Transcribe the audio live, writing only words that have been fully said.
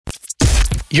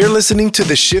You're listening to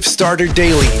the Shift Starter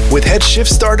Daily with head Shift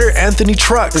Starter Anthony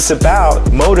Trucks. It's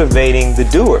about motivating the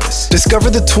doers. Discover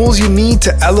the tools you need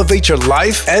to elevate your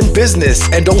life and business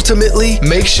and ultimately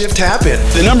make shift happen.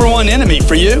 The number one enemy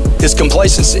for you is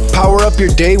complacency. Power up your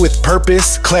day with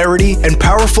purpose, clarity, and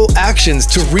powerful actions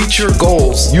to reach your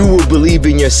goals. You will believe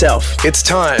in yourself. It's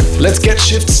time. Let's get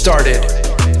shift started.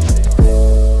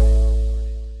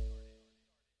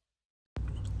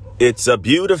 It's a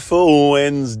beautiful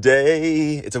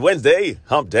Wednesday. It's a Wednesday,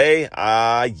 hump day.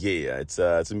 It's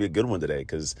going to be a good one today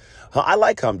because I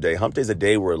like hump day. Hump day is a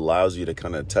day where it allows you to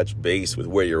kind of touch base with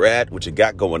where you're at, what you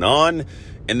got going on,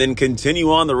 and then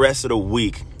continue on the rest of the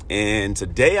week. And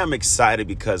today I'm excited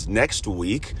because next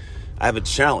week I have a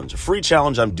challenge, a free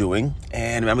challenge I'm doing,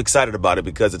 and I'm excited about it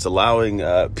because it's allowing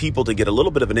people to get a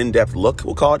little bit of an in-depth look,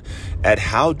 we'll call it, at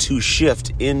how to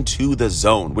shift into the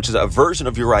zone, which is a version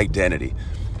of your identity.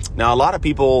 Now, a lot of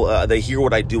people, they hear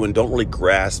what I do and don't really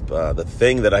grasp the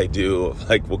thing that I do,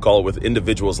 like we'll call it with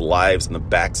individuals' lives on the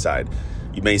backside.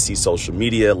 You may see social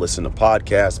media, listen to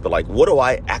podcasts, but like, what do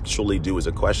I actually do is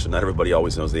a question not everybody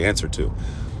always knows the answer to.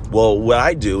 Well, what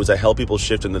I do is I help people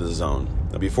shift into the zone.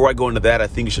 Now, before I go into that, I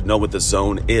think you should know what the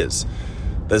zone is.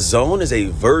 The zone is a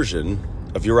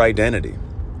version of your identity.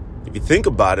 If you think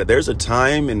about it, there's a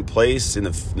time and place in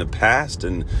the past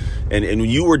and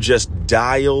you were just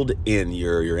dialed in.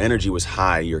 Your energy was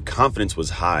high, your confidence was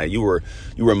high. You were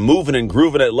moving and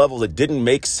grooving at levels that didn't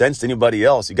make sense to anybody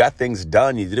else. You got things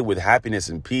done. You did it with happiness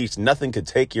and peace. Nothing could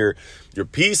take your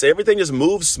peace. Everything just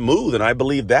moves smooth. And I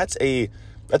believe that's a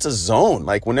zone.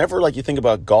 Like whenever you think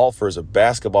about golfers or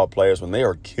basketball players, when they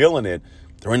are killing it,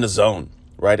 they're in the zone,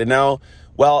 right? And now,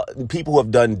 well, people who have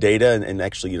done data and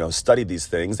actually, studied these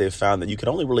things, they've found that you can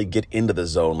only really get into the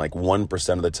zone like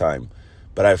 1% of the time.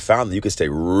 But I've found that you can stay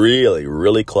really,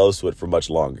 really close to it for much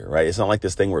longer, right? It's not like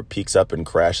this thing where it peaks up and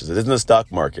crashes. It isn't the stock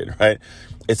market, right?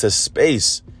 It's a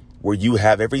space where you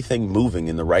have everything moving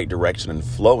in the right direction and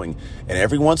flowing. And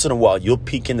every once in a while, you'll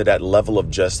peak into that level of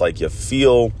just like you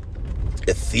feel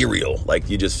ethereal, like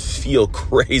you just feel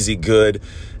crazy good.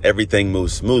 Everything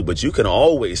moves smooth, but you can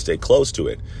always stay close to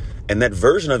it. And that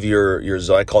version of your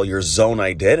I call your zone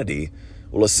identity,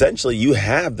 well, essentially you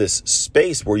have this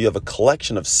space where you have a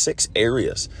collection of 6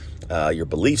 areas, your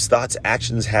beliefs, thoughts,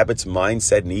 actions, habits,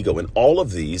 mindset, and ego. And all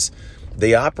of these,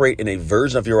 they operate in a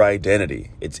version of your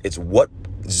identity. It's what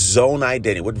zone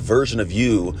identity, what version of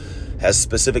you has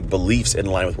specific beliefs in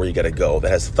line with where you got to go, that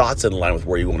has thoughts in line with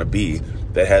where you want to be,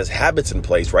 that has habits in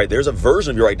place, right? There's a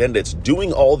version of your identity that's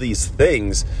doing all these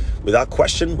things without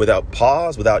question, without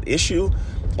pause, without issue,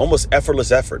 almost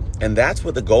effortless effort. And that's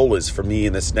what the goal is for me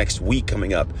in this next week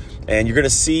coming up. And you're going to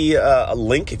see a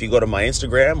link if you go to my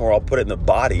Instagram, or I'll put it in the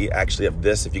body actually of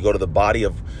this. If you go to the body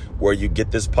of where you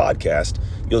get this podcast,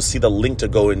 you'll see the link to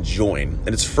go and join. And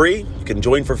it's free. You can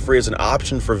join for free as an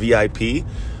option for VIP.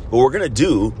 What we're going to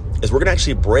do is we're going to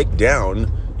actually break down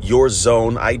your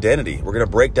zone identity. We're going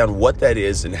to break down what that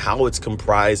is and how it's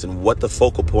comprised and what the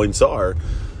focal points are,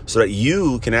 so that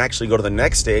you can actually go to the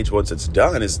next stage once it's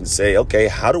done is and say, okay,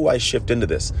 how do I shift into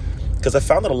this? Because I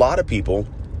found that a lot of people,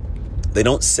 they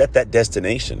don't set that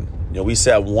destination. We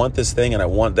say, I want this thing and I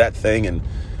want that thing. And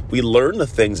we learn the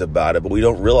things about it, but we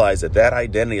don't realize that that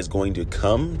identity is going to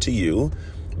come to you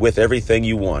with everything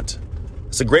you want.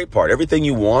 It's a great part. Everything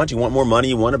you want more money,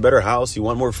 you want a better house, you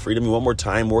want more freedom, you want more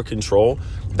time, more control.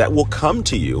 That will come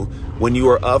to you when you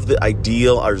are of the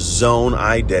ideal or zone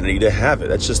identity to have it.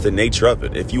 That's just the nature of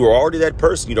it. If you were already that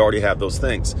person, you'd already have those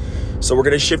things. So we're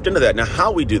going to shift into that. Now,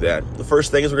 how we do that, the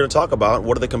first thing is we're going to talk about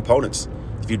what are the components.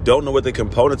 If you don't know what the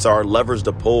components are, levers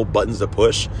to pull, buttons to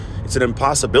push, it's an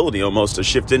impossibility almost to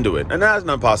shift into it. And that's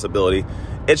not an impossibility.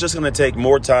 It's just going to take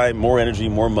more time, more energy,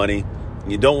 more money.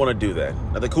 You don't want to do that.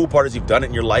 Now, the cool part is you've done it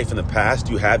in your life in the past.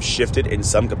 You have shifted in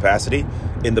some capacity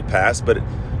in the past, but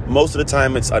most of the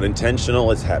time it's unintentional,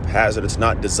 it's haphazard, it's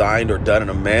not designed or done in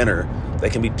a manner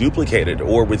that can be duplicated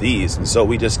or with ease. And so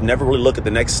we just never really look at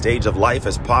the next stage of life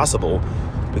as possible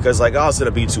because it's going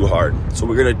to be too hard. So what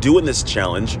we're going to do in this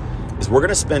challenge is we're going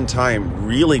to spend time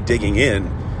really digging in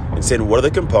and saying, what are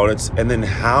the components? And then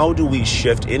how do we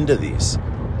shift into these?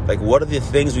 Like, what are the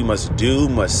things we must do,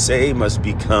 must say, must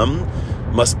become,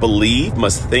 must believe,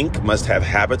 must think, must have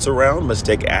habits around, must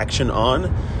take action on?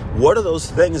 What are those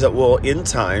things that will, in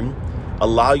time,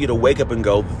 allow you to wake up and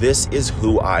go, this is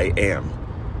who I am?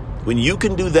 When you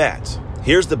can do that,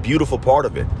 here's the beautiful part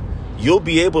of it. You'll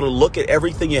be able to look at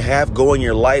everything you have going in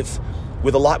your life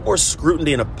with a lot more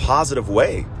scrutiny in a positive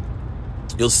way.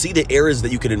 You'll see the areas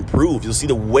that you can improve. You'll see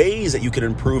the ways that you can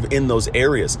improve in those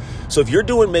areas. So if you're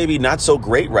doing maybe not so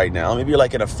great right now, maybe you're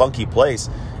like in a funky place,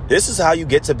 this is how you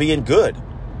get to being good.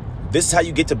 This is how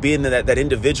you get to be in that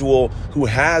individual who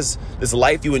has this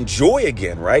life you enjoy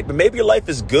again, right? But maybe your life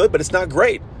is good, but it's not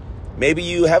great. Maybe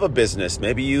you have a business.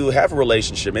 Maybe you have a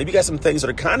relationship. Maybe you got some things that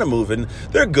are kind of moving.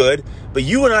 They're good, but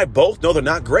you and I both know they're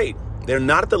not great. They're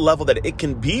not at the level that it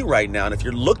can be right now. And if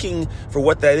you're looking for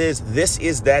what that is, this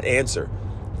is that answer.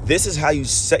 This is how you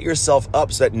set yourself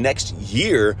up so that next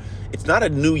year, it's not a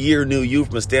new year, new you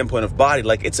from a standpoint of body.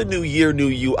 Like, it's a new year, new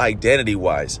you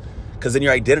identity-wise. Because then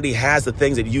your identity has the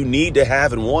things that you need to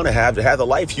have and want to have the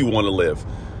life you want to live,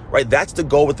 right? That's the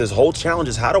goal with this whole challenge,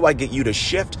 is how do I get you to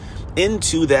shift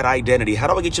into that identity? How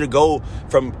do I get you to go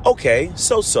from, okay,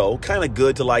 so, kind of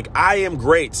good, to like, I am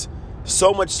great.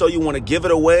 So much so you want to give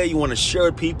it away. You want to share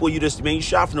with people. You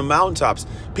shot from the mountaintops.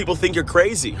 People think you're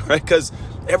crazy, right? Because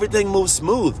everything moves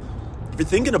smooth. If you're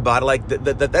thinking about it, like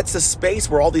that's the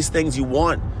space where all these things you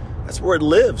want, that's where it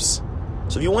lives.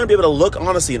 So if you want to be able to look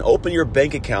honestly and open your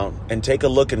bank account and take a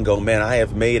look and go, man, I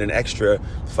have made an extra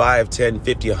 $5, $10,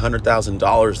 $50,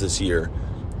 $100,000 this year.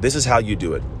 This is how you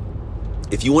do it.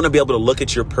 If you want to be able to look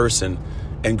at your person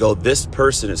and go, this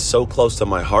person is so close to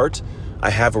my heart. I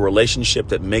have a relationship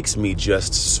that makes me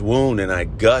just swoon and I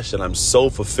gush and I'm so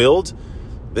fulfilled.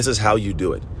 This is how you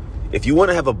do it. If you want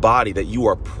to have a body that you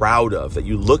are proud of, that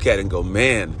you look at and go,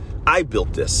 man, I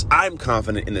built this. I'm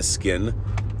confident in this skin.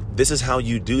 This is how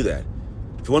you do that.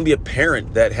 If you want to be a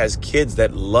parent that has kids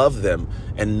that love them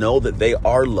and know that they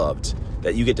are loved,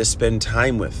 that you get to spend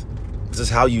time with, this is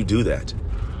how you do that.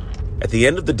 At the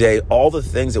end of the day, all the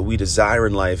things that we desire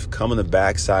in life come on the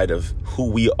backside of who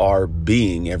we are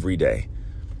being every day.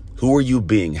 Who are you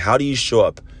being? How do you show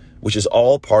up? Which is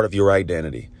all part of your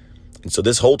identity. And so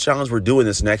this whole challenge we're doing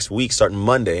this next week, starting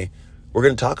Monday, we're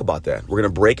going to talk about that. We're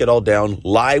going to break it all down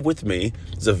live with me.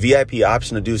 There's a VIP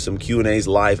option to do some Q&As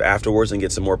live afterwards and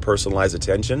get some more personalized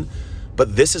attention.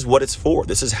 But this is what it's for.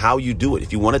 This is how you do it.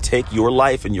 If you want to take your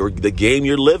life and the game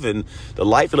you're living, the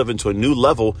life you're living, to a new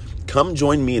level, come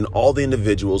join me and all the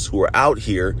individuals who are out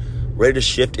here ready to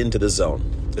shift into the zone.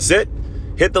 That's it.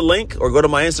 Hit the link or go to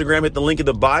my Instagram, hit the link in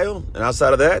the bio. And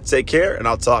outside of that, take care and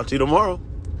I'll talk to you tomorrow.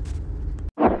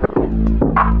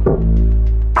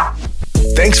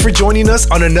 Thanks for joining us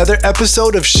on another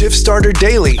episode of Shift Starter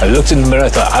Daily. I looked in the mirror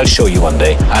and thought, I'll show you one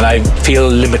day. And I feel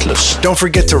limitless. Don't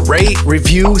forget to rate,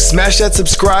 review, smash that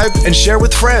subscribe, and share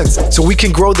with friends so we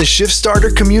can grow the Shift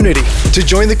Starter community. To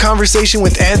join the conversation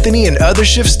with Anthony and other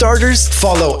Shift Starters,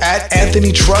 follow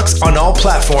 @AnthonyTrucks on all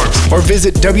platforms or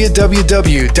visit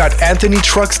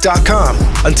www.anthonytrucks.com.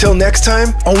 Until next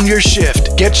time, own your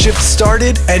shift, get shift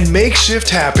started, and make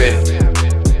shift happen.